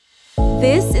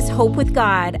This is Hope with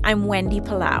God. I'm Wendy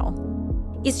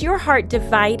Palau. Is your heart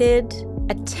divided?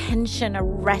 A tension, a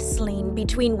wrestling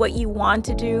between what you want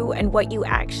to do and what you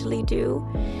actually do?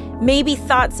 Maybe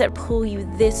thoughts that pull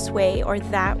you this way or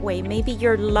that way. Maybe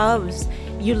you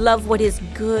love what is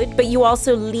good, but you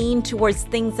also lean towards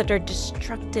things that are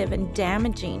destructive and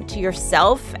damaging to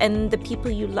yourself and the people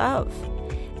you love.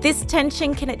 This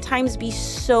tension can at times be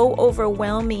so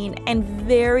overwhelming and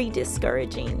very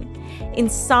discouraging. In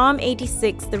Psalm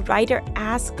 86, the writer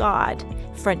asks God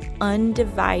for an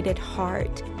undivided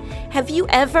heart. Have you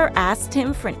ever asked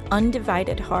Him for an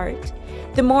undivided heart?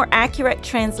 The more accurate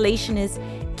translation is,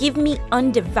 give me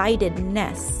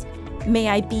undividedness. May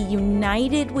I be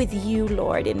united with you,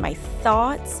 Lord, in my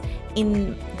thoughts,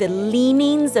 in the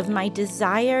leanings of my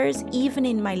desires, even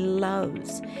in my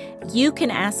loves. You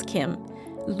can ask Him,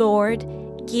 Lord,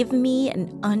 give me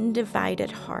an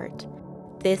undivided heart.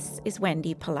 This is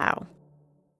Wendy Palau.